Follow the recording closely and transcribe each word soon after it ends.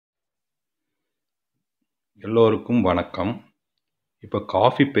எல்லோருக்கும் வணக்கம். இப்போ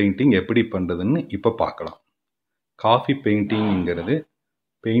காஃபி பெயிண்டிங் எப்படி பண்ணுறதுன்னு இப்போ பார்க்கலாம். காஃபி பெயிண்டிங்கிறது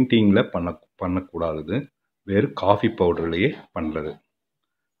பெயிண்டிங்கில் பண்ணக்கூடாதது, வெறும் காஃபி பவுடர்லேயே பண்ணுறது.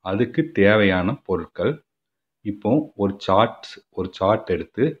 அதுக்கு தேவையான பொருட்கள் இப்போ ஒரு சார்ட்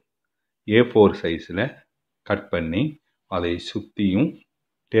எடுத்து A4 சைஸில் கட் பண்ணி அதை சுற்றியும்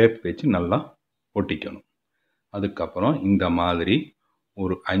டேப் வச்சு நல்லா ஒட்டிக்கணும். அதுக்கப்புறம் இந்த மாதிரி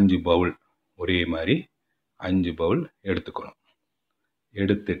ஒரு 5 பவுல், ஒரே மாதிரி 5 பவுல் எடுத்துக்கணும்.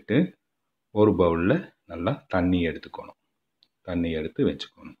 எடுத்துட்டு ஒரு பவுலில் நல்லா தண்ணி எடுத்துக்கணும். தண்ணி எடுத்து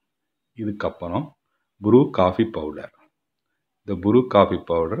வச்சுக்கணும். இதுக்கப்புறம் ப்ரூ காஃபி பவுடர். இந்த ப்ரூ காஃபி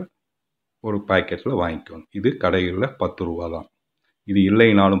பவுடர் ஒரு பாக்கெட்டில் வாங்கிக்கணும். இது கடைகளில் 10 ரூபா தான். இது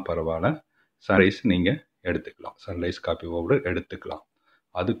இல்லைனாலும் பரவாயில்ல, சன்ரைஸ் நீங்கள் எடுத்துக்கலாம். சன்ரைஸ் காஃபி பவுடர் எடுத்துக்கலாம்.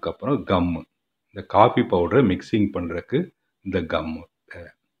 அதுக்கப்புறம் கம்மு. இந்த காஃபி பவுடரை மிக்சிங் பண்ணுறதுக்கு இந்த கம்மு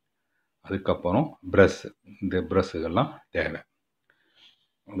தேவை. அதுக்கப்புறம் ப்ரஷ், இந்த ப்ரஷ்ஷுகள்லாம் தேவை.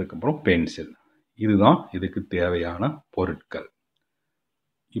 அதுக்கப்புறம் பென்சில். இதுதான் இதுக்கு தேவையான பொருட்கள்.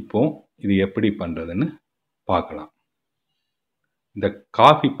 இப்போ இது எப்படி பண்ணுறதுன்னு பார்க்கலாம். இந்த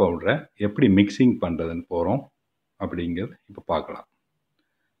காஃபி பவுடரை எப்படி மிக்சிங் பண்ணுறதுன்னு போகிறோம் அப்படிங்கிறது இப்போ பார்க்கலாம்.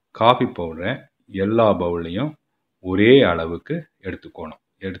 காஃபி பவுடரை எல்லா பவுல்லையும் ஒரே அளவுக்கு எடுத்துக்கணும்,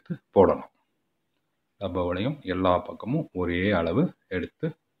 எடுத்து போடணும். எல்லா பவுலையும் எல்லா பக்கமும் ஒரே அளவு எடுத்து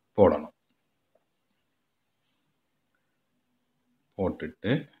போடணும்.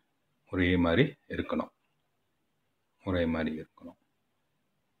 போட்டுட்டு ஒரே மாதிரி இருக்கணும். ஒரே மாதிரி இருக்கணும்.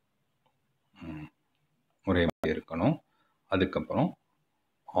 ஒரே மாதிரி இருக்கணும். அதுக்கப்புறம்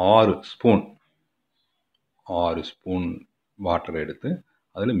 6 ஸ்பூன் வாட்டர் எடுத்து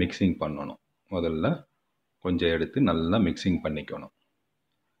அதில் மிக்சிங் பண்ணணும். முதல்ல கொஞ்சம் எடுத்து நல்லா மிக்சிங் பண்ணிக்கணும்.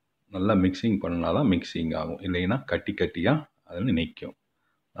 நல்லா மிக்சிங் பண்ணால் தான் மிக்சிங் ஆகும், இல்லைன்னா கட்டி கட்டியாக அதில் நிற்கும்.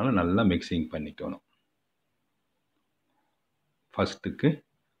 அதனால் நல்லா மிக்சிங் பண்ணிக்கணும். ஃபஸ்ட்டுக்கு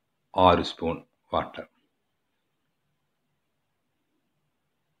 6 ஸ்பூன் வாட்டர்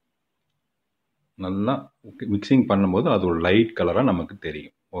நல்லா மிக்சிங் பண்ணும்போது அது ஒரு லைட் கலராக நமக்கு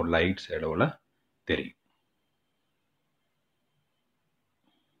தெரியும், ஒரு லைட் ஷேடோவில் தெரியும்.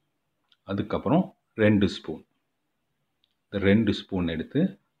 அதுக்கப்புறம் 2 ஸ்பூன், இந்த 2 ஸ்பூன் எடுத்து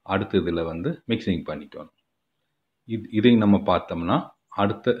அடுத்த இதில் மிக்சிங் பண்ணிக்கணும். இதை நம்ம பார்த்தோம்னா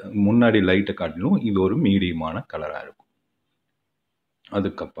முன்னாடி லைட்டை காட்டிலும் இது ஒரு மீடியமான கலராக இருக்கும்.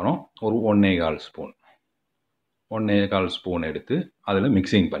 அதுக்கப்புறம் ஒரு 1.25 ஸ்பூன் எடுத்து அதில்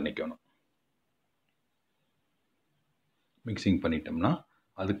மிக்சிங் பண்ணிக்கணும். மிக்சிங் பண்ணிட்டோம்னா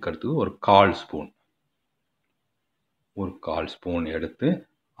அதுக்கடுத்தது ஒரு 1/4 ஸ்பூன் எடுத்து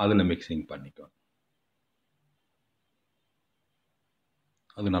அதில் மிக்சிங் பண்ணிக்கணும்.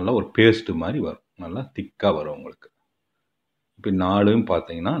 அது நல்லா ஒரு பேஸ்ட்டு மாதிரி வரும், நல்லா திக்காக வரும் உங்களுக்கு. இப்போ 4ம்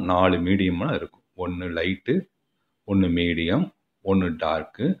பார்த்தீங்கன்னா 4 மீடியமாக இருக்கும். 1 லைட்டு, 1 மீடியம், 1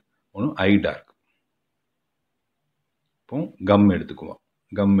 டார்க்கு, 1 ஐ டார்க். இப்போ கம் எடுத்துக்குவோம்.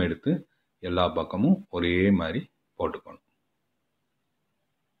 கம் எடுத்து எல்லா பக்கமும் ஒரே மாதிரி போட்டுக்கணும்.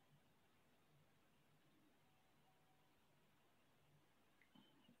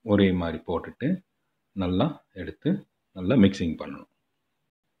 ஒரே மாதிரி போட்டுட்டு நல்லா எடுத்து நல்லா மிக்சிங் பண்ணணும்.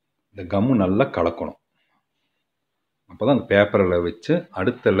 இந்த கம்மு நல்லா கலக்கணும். அப்போ தான் அந்த பேப்பரில் வச்சு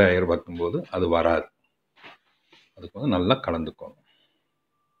அடுத்த லேயர் வைக்கும்போது அது வராது. அதுக்கு நல்லா கலந்துக்கணும்.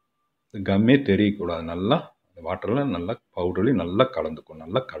 இந்த கம்மே தெரியக்கூடாது. நல்லா வாட்டரில் நல்லா பவுடர்லையும் நல்லா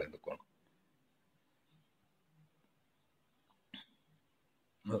கலந்துக்கணும்.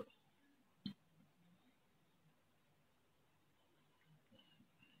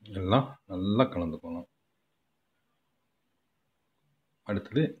 எல்லாம் நல்லா கலந்துக்கணும்.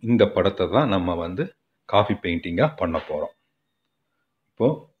 அடுத்தது இந்த படத்தை தான் நம்ம காஃபி பெயிண்டிங்காக பண்ண போகிறோம்.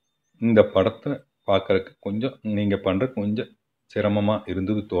 இப்போது இந்த படத்தை பார்க்குறதுக்கு கொஞ்சம் நீங்கள் பண்ணுற கொஞ்சம் சிரமமாக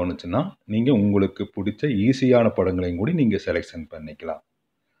இருந்தது தோணுச்சுன்னா நீங்கள் உங்களுக்கு பிடிச்ச ஈஸியான படங்களையும் கூட நீங்கள் செலெக்ஷன் பண்ணிக்கலாம்.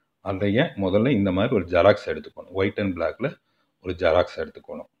 அதையே முதல்ல இந்த மாதிரி ஒரு ஜெராக்ஸ் எடுத்துக்கணும். ஒயிட் அண்ட் பிளாக்ல ஒரு ஜெராக்ஸ்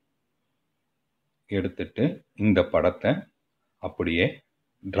எடுத்துக்கணும். எடுத்துட்டு இந்த படத்தை அப்படியே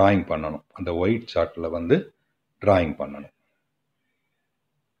டிராயிங் பண்ணணும். அந்த ஒயிட் சார்ட்டில் டிராயிங் பண்ணணும்.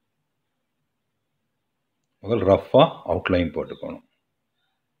 முதல் ரஃப்பாக அவுட்லைன் போட்டுக்கணும்.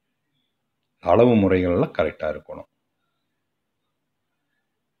 அளவு முறைகள்லாம் கரெக்டாக இருக்கணும்.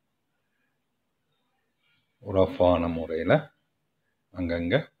 ரஃப்பான முறையில்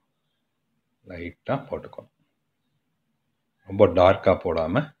அங்கங்கே லைட்டாக போட்டுக்கணும். ரொம்ப டார்க்காக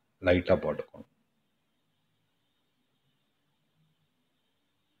போடாமல் லைட்டாக போட்டுக்கணும்.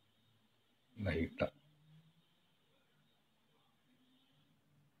 லைட்டாக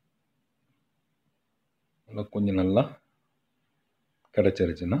கொஞ்சம் நல்லா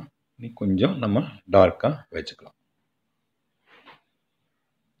கிடச்சிருச்சுன்னா நீ கொஞ்சம் நம்ம டார்க்காக வச்சுக்கலாம்.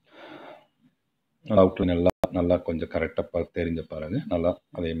 அவுட்லைன் நல்லா நல்லா கொஞ்சம் கரெக்டாக தெரிஞ்ச பிறகு நல்லா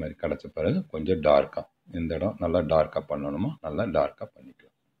அதே மாதிரி கிடச்ச பிறகு கொஞ்சம் டார்க்காக இந்த இடம் நல்லா டார்க்காக பண்ணணுமோ நல்லா டார்க்காக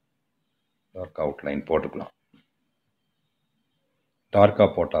பண்ணிக்கலாம். டார்க் அவுட்லைன் போட்டுக்கலாம். டார்க்காக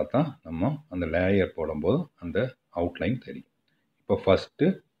போட்டால் தான் நம்ம அந்த லேயர் போடும்போது அந்த அவுட்லைன் தெரியும். இப்போ ஃபஸ்ட்டு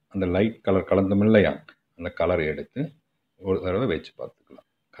அந்த லைட் கலர் கலந்தோம் இல்லையா, அந்த கலரை எடுத்து ஒரு தடவை வச்சு பார்த்துக்கலாம்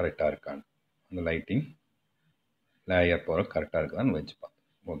கரெக்டாக இருக்கான்னு. அந்த லைட்டிங் லேயர் போகிற கரெக்டாக இருக்குதான்னு வச்சு பார்த்து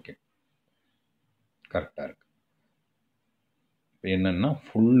ஓகே கரெக்டாக இருக்குது. இப்போ என்னென்னா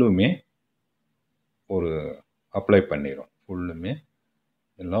ஃபுல்லுமே ஒரு அப்ளை பண்ணிடும். ஃபுல்லுமே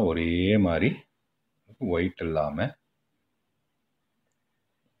எல்லாம் ஒரே மாதிரி ஒயிட் இல்லாமல்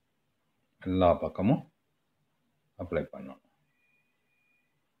எல்லா பக்கமும் அப்ளை பண்ணணும்.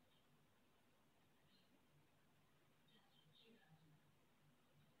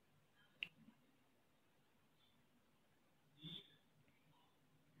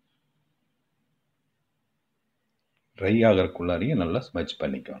 ட்ரை ஆகிறக்குள்ளாரையும் நல்லா ஸ்மச்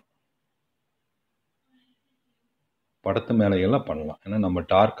பண்ணிக்கணும். படத்து மேலையெல்லாம் பண்ணலாம். ஏன்னா நம்ம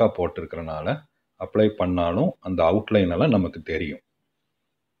டார்க்காக போட்டிருக்கிறனால அப்ளை பண்ணாலும் அந்த அவுட்லைன் எல்லாம் நமக்கு தெரியும்.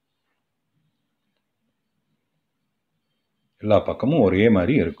 எல்லா பக்கமும் ஒரே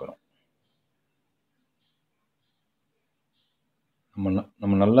மாதிரி இருக்கணும்.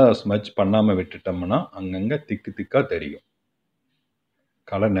 நம்ம நல்லா ஸ்மச் பண்ணாமல் விட்டுட்டோம்னா அங்கங்கே திக்காக தெரியும்.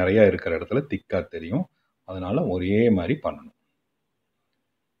 கலர் நிறையா இருக்கிற இடத்துல திக்காக தெரியும். அதனால் ஒரே மாதிரி பண்ணணும்.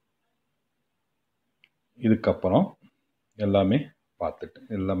 இதுக்கப்புறம் எல்லாமே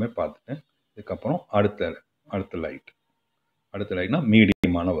பார்த்துட்டு இதுக்கப்புறம் அடுத்த லைட்னா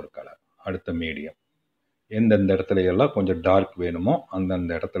மீடியமான ஒரு கலர். அடுத்த மீடியம் எந்தெந்த இடத்துல எல்லாம் கொஞ்சம் டார்க் வேணுமோ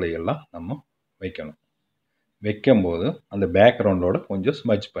அந்தந்த இடத்துல எல்லாம் நம்ம வைக்கணும். வைக்கும்போது அந்த பேக்ரவுண்டோட கொஞ்சம்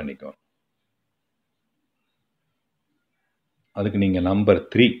ஸ்மச் பண்ணிக்கணும். அதுக்கு நீங்கள் நம்பர்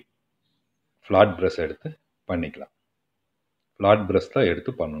 3 ஃப்ளாட் ப்ரஷ் எடுத்து பண்ணிக்கலாம். ஃப்ளாட் ப்ரஷ் தான்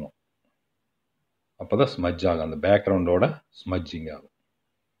எடுத்து பண்ணணும். அப்போ தான் ஸ்மஜ் ஆகும். அந்த பேக்ரவுண்டோட ஸ்மஜ்ஜிங் ஆகும்.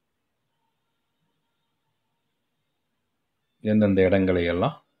 எந்தெந்த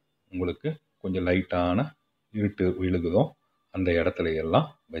இடங்களையெல்லாம் உங்களுக்கு கொஞ்சம் லைட்டான இருட்டு விழுகுதோ அந்த இடத்துல எல்லாம்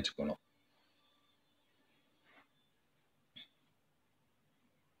வச்சுக்கணும்.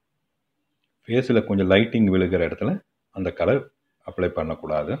 ஃபேஸில் கொஞ்சம் லைட்டிங் விழுகிற இடத்துல அந்த கலர் அப்ளை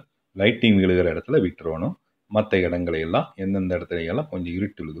பண்ணக்கூடாது. லைட்டிங் விழுகிற இடத்துல விட்டுறணும். மற்ற இடங்களையெல்லாம் எந்தெந்த இடத்துலையெல்லாம் கொஞ்சம்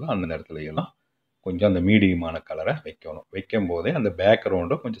இருட்டு விழுகுதோ அந்த இடத்துலையெல்லாம் கொஞ்சம் அந்த மீடியமான கலரை வைக்கணும். வைக்கும் போதே அந்த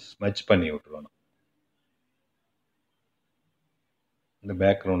பேக்ரவுண்டை கொஞ்சம் ஸ்மச் பண்ணி விட்டுறணும். இந்த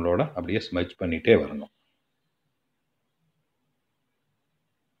பேக்ரவுண்டோட அப்படியே ஸ்மச் பண்ணிகிட்டே வரணும்.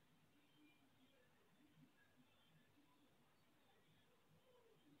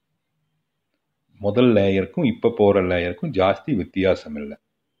 முதல் லேயருக்கும் இப்போ போகிற லேயருக்கும் ஜாஸ்தி வித்தியாசம் இல்லை.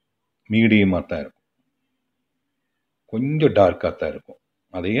 மீடியமாக தான் இருக்கும். கொஞ்சம் டார்க்காக தான் இருக்கும்.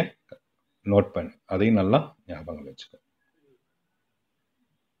 அதையே நோட் பண்ணி அதையும் நல்லா ஞாபகம் வச்சுக்கோ.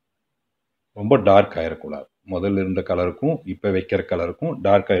 ரொம்ப டார்க் ஆகிடக்கூடாது. முதல்ல இருந்த கலருக்கும் இப்போ வைக்கிற கலருக்கும்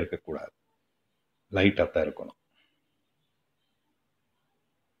டார்க்காக இருக்கக்கூடாது. லைட்டாக தான் இருக்கணும்.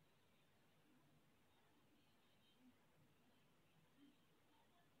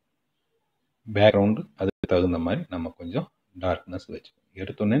 பேக்ரவுண்டு அதுக்கு தகுந்த மாதிரி நம்ம கொஞ்சம் டார்க்னஸ் வச்சுக்கணும்.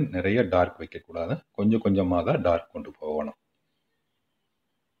 எடுத்தோடனே நிறைய டார்க் வைக்கக்கூடாது. கொஞ்சம் கொஞ்சமாக தான் டார்க் கொண்டு போகணும்.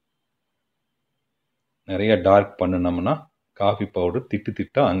 நிறைய டார்க் பண்ணினோம்னா காஃபி பவுடர்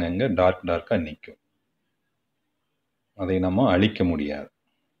திட்டாக அங்கங்கே டார்க்காக நிற்கும். அதை நம்ம அழிக்க முடியாது.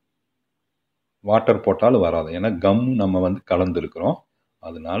 வாட்டர் போட்டாலும் வராது. ஏன்னா கம் நம்ம கலந்துருக்கிறோம்.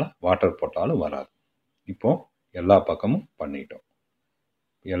 அதனால வாட்டர் போட்டாலும் வராது. இப்போ எல்லா பக்கமும்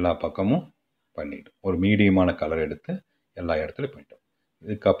பண்ணிட்டோம். ஒரு மீடியமான கலர் எடுத்து எல்லா இடத்துலையும் பண்ணிட்டோம்.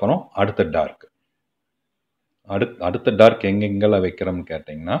 இதுக்கப்புறம் அடுத்த டார்க் எங்கெங்கெல்லாம் வைக்கிறோம்னு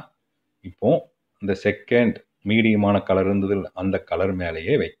கேட்டிங்கன்னா, இப்போ இந்த செகண்ட் மீடியமான கலர் இருந்தது இல்லை, அந்த கலர்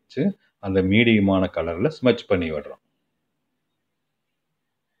மேலேயே வச்சு அந்த மீடியமான கலரில் ஸ்மச் பண்ணி விடுறோம்.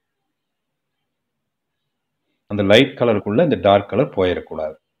 அந்த லைட் கலருக்குள்ளே இந்த டார்க் கலர்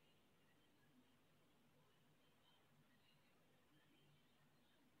போயிடக்கூடாது.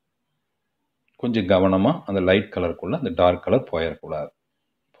 கொஞ்சம் கவனமாக அந்த லைட் கலருக்குள்ளே அந்த டார்க் கலர் போயிடக்கூடாது.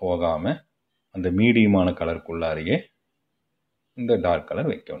 போகாமல் அந்த மீடியமான கலருக்குள்ளாரையே இந்த டார்க் கலர்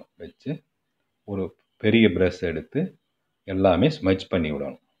வைக்கணும். வச்சு ஒரு பெரிய ப்ரஷ் எடுத்து எல்லாமே ஸ்மச் பண்ணி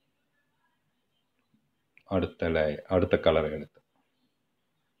விடணும். அடுத்த கலரை எடுத்து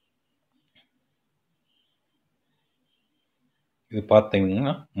இது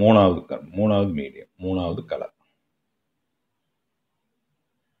பார்த்தீங்கன்னா மூணாவது மீடியம், மூணாவது கலர்.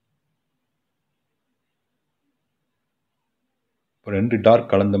 இப்போ 2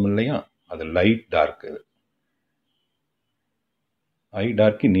 டார்க் கலந்தோம் இல்லையா, அது லைட் டார்க். இது ஐ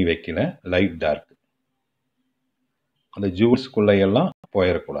டார்க் நீ வைக்கல, லைட் டார்க். அந்த ஜூவல்ஸ்குள்ள எல்லாம்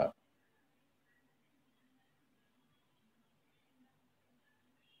போயிடக்கூடாது.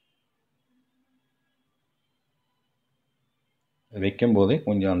 வைக்கும் போதே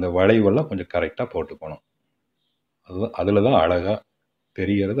கொஞ்சம் அந்த வளைவெல்லாம் கொஞ்சம் கரெக்டாக போட்டுக்கணும். அதுதான் அதில் தான் அழகாக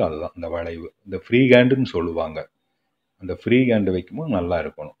தெரியறது. அதுதான் அந்த வளைவு. இந்த ஃப்ரீ ஹேண்டுன்னு சொல்லுவாங்க. அந்த ஃப்ரீ ஹேண்டு வைக்கும்போது நல்லா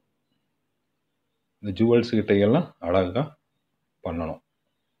இருக்கணும். இந்த ஜுவல்ஸ் கிட்ட எல்லாம் அழகாக பண்ணணும்.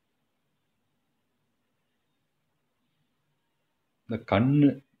 இந்த கண்ணு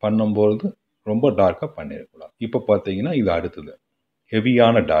பண்ணும்போது ரொம்ப டார்க்காக பண்ணிடக்கூடாது. இப்போ பார்த்தீங்கன்னா இது அடுத்தது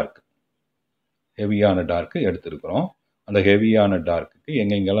ஹெவியான டார்க்கு எடுத்துருக்குறோம். அந்த ஹெவியான டார்க்குக்கு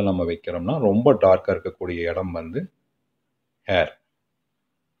எங்கெங்கெல்லாம் நம்ம வைக்கிறோம்னா, ரொம்ப டார்க்காக இருக்கக்கூடிய இடம் வந்து ஹேர்.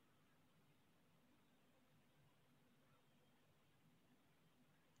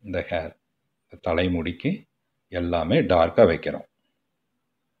 இந்த ஹேர் தலைமுடிக்கு எல்லாமே டார்க்காக வைக்கிறோம்.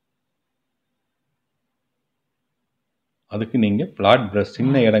 அதுக்கு நீங்கள் ஃப்ளாட் ப்ரஷ்,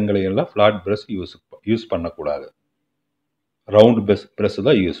 சின்ன இடங்களையெல்லாம் ஃப்ளாட் ப்ரஷ் யூஸ் பண்ணக்கூடாது. ரவுண்ட் ப்ரஷ்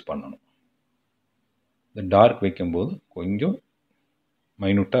தான் யூஸ் பண்ணணும். இந்த டார்க் வைக்கும்போது கொஞ்சம்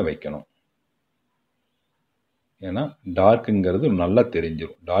மைனூட்டாக வைக்கணும். ஏன்னா டார்க்குங்கிறது நல்லா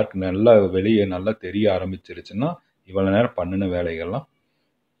தெரிஞ்சிடும். டார்க் நல்லா வெளியே நல்லா தெரிய ஆரம்பிச்சிருச்சுன்னா இவ்வளோ நேரம் பண்ணின வேலைகள்லாம்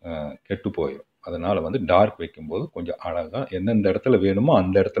கெட்டு போயிடும். அதனால் வந்து டார்க் வைக்கும்போது கொஞ்சம் அழகாக எந்தெந்த இடத்துல வேணுமோ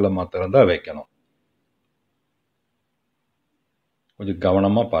அந்த இடத்துல மாத்திரம்தான் வைக்கணும். கொஞ்சம்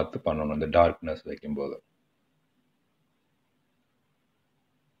கவனமாக பார்த்து பண்ணணும் இந்த டார்க்னஸ் வைக்கும்போது.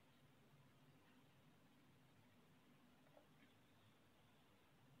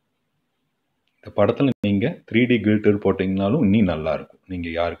 இந்த படத்தில் நீங்கள் 3D கில்டர் போட்டிங்கனாலும் இன்னும் நல்லாயிருக்கும்.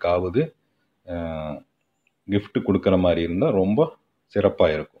 நீங்கள் யாருக்காவது கிஃப்ட் கொடுக்குற மாதிரி இருந்தால் ரொம்ப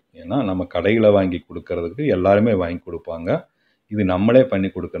சிறப்பாக இருக்கும். ஏன்னா நம்ம கடையில் வாங்கி கொடுக்கறதுக்கு எல்லாருமே வாங்கி கொடுப்பாங்க. இது நம்மளே பண்ணி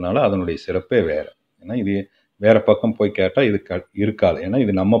கொடுக்கறனால அதனுடைய சிறப்பே வேறு. ஏன்னா இது வேறு பக்கம் போய் கேட்டால் இது இருக்காது. ஏன்னா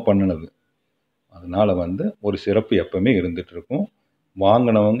இது நம்ம பண்ணினது. அதனால் வந்து ஒரு சிறப்பு எப்பவுமே இருந்துகிட்ருக்கும்.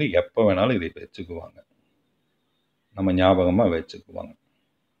 வாங்கினவங்க எப்போ வேணாலும் இதை வச்சுக்குவாங்க. நம்ம ஞாபகமாக வச்சுக்குவாங்க.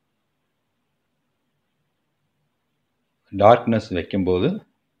 டார்க்னஸ் வைக்கும்போது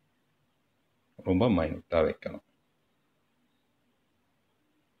ரொம்ப மைனூட்டாக வைக்கணும்.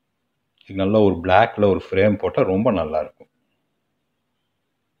 நல்லா ஒரு பிளாக்ல ஒரு ஃப்ரேம் போட்டால் ரொம்ப நல்லாயிருக்கும்.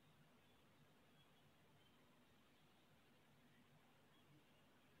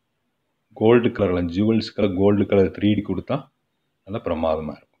 கோல்டு கலரில் jewels colour gold colour 3D கொடுத்தா நல்லா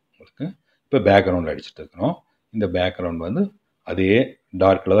பிரமாதமாக இருக்கும் உங்களுக்கு. இப்போ பேக்ரவுண்ட் அடிச்சுட்டு இருக்கிறோம். இந்த பேக்ரவுண்ட் வந்து அதே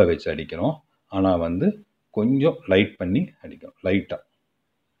டார்க்கில் தான் வச்சு அடிக்கிறோம். ஆனால் வந்து கொஞ்சம் லைட் பண்ணி அடிக்கிறோம்.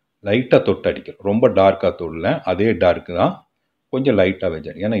 லைட்டாக தொட்டு அடிக்கிறோம். ரொம்ப டார்க்காக தொடல, அதே டார்க்கு தான், கொஞ்சம் லைட்டாக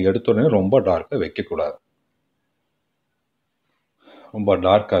வச்சு. ஏன்னா எடுத்த உடனே ரொம்ப டார்க்காக வைக்கக்கூடாது. ரொம்ப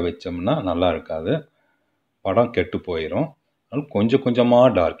டார்க்காக வச்சோம்னா நல்லா இருக்காது, படம் கெட்டு போயிடும். அதனால கொஞ்சம்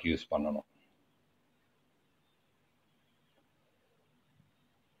கொஞ்சமாக டார்க் யூஸ் பண்ணணும்.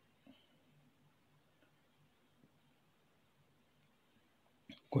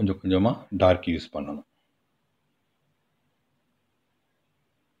 கொஞ்சம் கொஞ்சமாக டார்க் யூஸ் பண்ணணும்.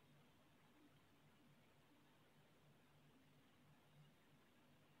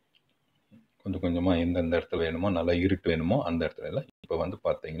 கொஞ்சம் கொஞ்சமாக எந்தெந்த இடத்துல வேணுமோ, நல்லா இருட்டு வேணுமோ அந்த இடத்துல எல்லாம். இப்போ வந்து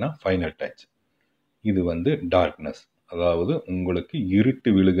பார்த்தீங்கன்னா ஃபைனல் டச். இது வந்து டார்க்னஸ், அதாவது உங்களுக்கு இருட்டு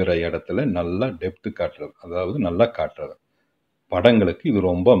விழுகிற இடத்துல நல்லா டெப்த்து காட்டுறது, அதாவது நல்லா காட்டுறது. படங்களுக்கு இது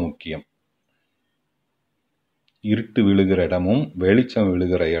ரொம்ப முக்கியம். இருட்டு விழுகிற இடமும் வெளிச்சம்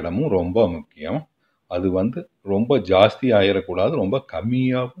விழுகிற இடமும் ரொம்ப முக்கியம். அது வந்து ரொம்ப ஜாஸ்தி ஆயிடக்கூடாது, ரொம்ப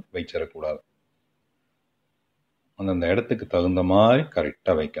கம்மியாகவும் வச்சிடக்கூடாது. அந்தந்த இடத்துக்கு தகுந்த மாதிரி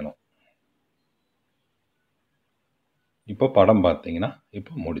கரெக்டாக வைக்கணும். இப்போ படம் பார்த்தீங்கன்னா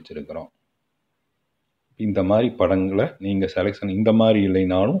இப்போ முடிச்சிருக்கிறோம். இந்த மாதிரி படங்களை நீங்கள் செலெக்ஷன், இந்த மாதிரி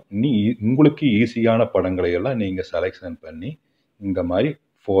இல்லைனாலும் உங்களுக்கு ஈஸியான படங்களை எல்லாம் நீங்கள் செலெக்ஷன் பண்ணி இந்த மாதிரி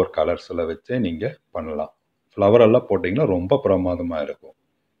 4 கலர்ஸில் வச்சே நீங்கள் பண்ணலாம். ஃப்ளவர் எல்லாம் போட்டிங்கன்னா ரொம்ப பிரமாதமாக இருக்கும்.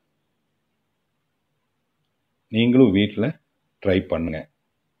 நீங்களும் வீட்டில் ட்ரை பண்ணுங்கள்.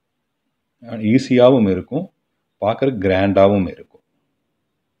 ஈஸியாகவும் இருக்கும், பார்க்குறதுக்கு கிராண்டாகவும் இருக்கும்.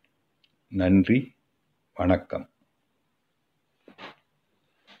 நன்றி, வணக்கம்.